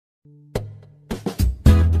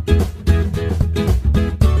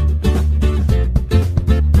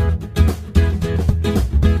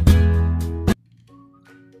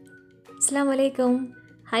Assalamualaikum.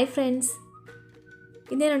 Hi friends.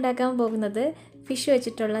 ഇന്ന് ഞാൻ ഉണ്ടാക്കാൻ പോകുന്നത് ഫിഷ്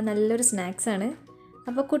വെച്ചിട്ടുള്ള നല്ലൊരു സ്നാക്സ് ആണ്.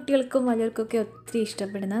 അപ്പോൾ കുട്ടികൾക്കും വലിയവർക്കൊക്കെ ഒത്തിരി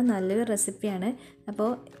ഇഷ്ടപ്പെടുന്ന നല്ലൊരു റെസിപ്പിയാണ്. അപ്പോൾ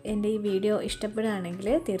എൻ്റെ ഈ വീഡിയോ ഇഷ്ടപ്പെടുകയാണെങ്കിൽ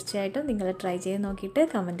തീർച്ചയായിട്ടും നിങ്ങൾ ട്രൈ ചെയ്ത് നോക്കിയിട്ട്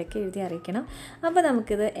കമന്റ് ഒക്കെ എഴുതി അറിയിക്കണം. അപ്പോൾ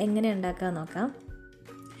നമുക്കിത് എങ്ങനെ ഉണ്ടാക്കാൻ നോക്കാം.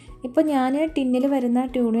 ഇപ്പോൾ ഞാൻ ടിന്നിൽ വരുന്ന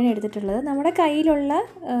ട്യൂണയാണ് എടുത്തിട്ടുള്ളത്. നമ്മുടെ കയ്യിലുള്ള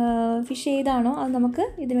ഫിഷ് ഏതാണോ അത് നമുക്ക്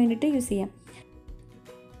ഇതിനു വേണ്ടിയിട്ട് യൂസ് ചെയ്യാം.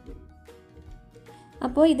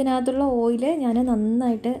 അപ്പോൾ ഇതിനകത്തുള്ള ഓയിൽ ഞാൻ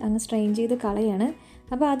നന്നായിട്ട് അങ്ങ് സ്ട്രെയിൻ ചെയ്ത് കളയാണ്.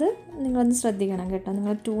 അപ്പോൾ അത് നിങ്ങളൊന്ന് ശ്രദ്ധിക്കണം കേട്ടോ.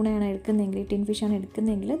 നിങ്ങൾ ട്യൂണയാണ് എടുക്കുന്നതെങ്കിൽ, ടിൻ ഫിഷാണ്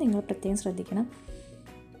എടുക്കുന്നതെങ്കിൽ നിങ്ങൾ പ്രത്യേകം ശ്രദ്ധിക്കണം.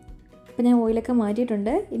 അപ്പോൾ ഞാൻ ഓയിലൊക്കെ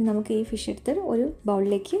മാറ്റിയിട്ടുണ്ട്. ഇനി നമുക്ക് ഈ ഫിഷ് എടുത്ത് ഒരു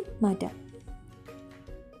ബൗളിലേക്ക് മാറ്റാം.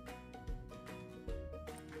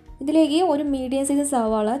 ഇതിലേക്ക് ഒരു മീഡിയം സൈസ്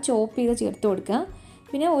സവാള ചോപ്പ് ചെയ്ത് ചേർത്ത് കൊടുക്കുക.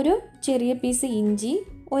 പിന്നെ ഒരു ചെറിയ പീസ് ഇഞ്ചി,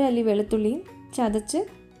 ഒരല്ലി വെളുത്തുള്ളിയും ചതച്ച്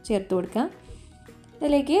ചേർത്ത് കൊടുക്കുക.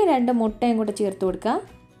 ഇതിലേക്ക് 2 മുട്ടയും കൂടെ ചേർത്ത് കൊടുക്കുക.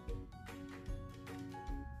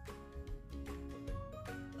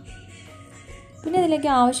 പിന്നെ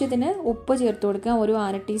ഇതിലേക്ക് ആവശ്യത്തിന് ഉപ്പ് ചേർത്ത് കൊടുക്കുക. ഒരു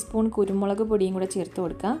 1/2 ടീസ്പൂൺ കുരുമുളക് പൊടിയും കൂടെ ചേർത്ത്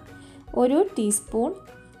കൊടുക്കുക. 1 ടീസ്പൂൺ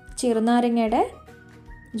ചെറുനാരങ്ങയുടെ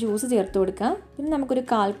ജ്യൂസ് ചേർത്ത് കൊടുക്കുക. പിന്നെ നമുക്കൊരു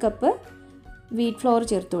 1/4 കപ്പ് വീറ്റ് ഫ്ലോർ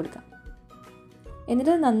ചേർത്ത് കൊടുക്കാം.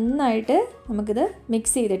 എന്നിട്ട് നന്നായിട്ട് നമുക്കിത്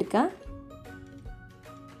മിക്സ് ചെയ്തെടുക്കാം.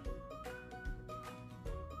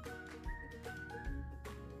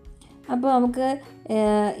 അപ്പോൾ നമുക്ക്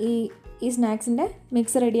ഈ സ്നാക്സിൻ്റെ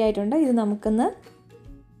മിക്സ് റെഡി ആയിട്ടുണ്ട്. ഇത് നമുക്കൊന്ന്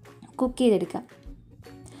കുക്ക് ചെയ്തെടുക്കാം.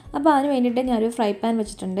 അപ്പോൾ അതിന് വേണ്ടിയിട്ട് ഞാനൊരു ഫ്രൈ പാൻ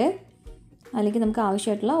വെച്ചിട്ടുണ്ട്. അതിലേക്ക് നമുക്ക്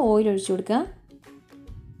ആവശ്യമായിട്ടുള്ള ഓയിൽ ഒഴിച്ചു കൊടുക്കാം.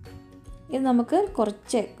 ഇത് നമുക്ക്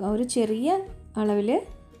ഒരു ചെറിയ അളവിൽ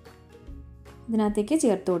ഇതിനകത്തേക്ക്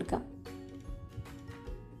ചേർത്ത് കൊടുക്കാം.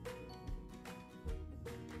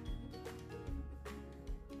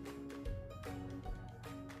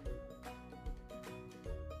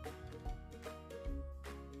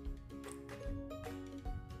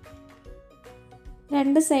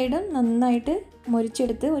 രണ്ട് സൈഡും നന്നായിട്ട്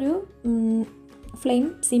മൊരിച്ചെടുത്ത് ഒരു ഫ്ലെയിം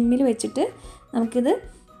സിമ്മിൽ വെച്ചിട്ട് നമുക്കിത്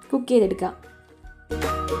കുക്ക് ചെയ്തെടുക്കാം.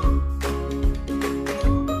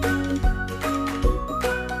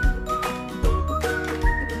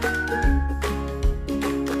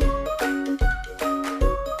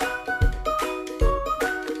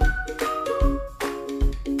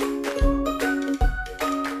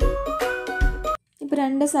 ഇപ്പോൾ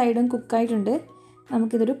രണ്ട് സൈഡും കുക്കായിട്ടുണ്ട്.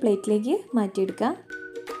 നമുക്കിതൊരു പ്ലേറ്റിലേക്ക് മാറ്റിയെടുക്കാം.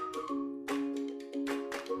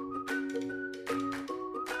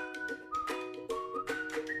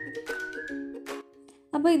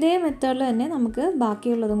 അപ്പോൾ ഇതേ മെത്തേഡിൽ തന്നെ നമുക്ക്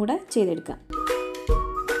ബാക്കിയുള്ളതും കൂടെ ചെയ്തെടുക്കാം.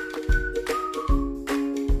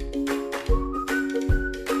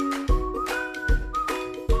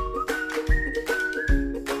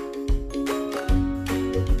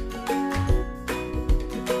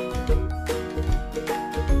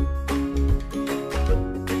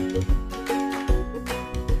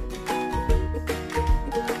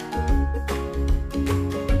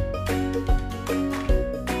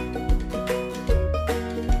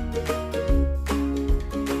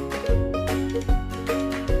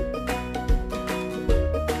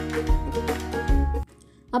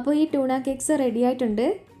 അപ്പോൾ ഈ ട്യൂണ കേക്ക്സ് റെഡി ആയിട്ടുണ്ട്.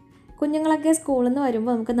 കുഞ്ഞുങ്ങളൊക്കെ സ്കൂളിൽ നിന്ന്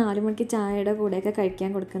വരുമ്പോൾ നമുക്ക് 4 മണിക്ക് ചായയുടെ കൂടെയൊക്കെ കഴിക്കാൻ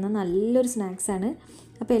കൊടുക്കുന്ന നല്ലൊരു സ്നാക്സാണ്.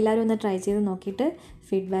 അപ്പോൾ എല്ലാവരും ഒന്ന് ട്രൈ ചെയ്ത് നോക്കിയിട്ട്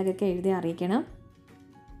ഫീഡ്ബാക്കൊക്കെ എഴുതി അറിയിക്കണം.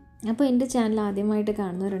 അപ്പോൾ എൻ്റെ ചാനൽ ആദ്യമായിട്ട്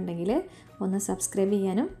കാണുന്നവരുണ്ടെങ്കിൽ ഒന്ന് സബ്സ്ക്രൈബ്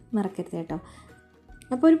ചെയ്യാനും മറക്കരുത് കേട്ടോ.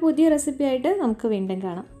 അപ്പോൾ ഒരു പുതിയ റെസിപ്പി ആയിട്ട് നമുക്ക് വീണ്ടും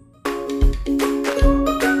കാണാം.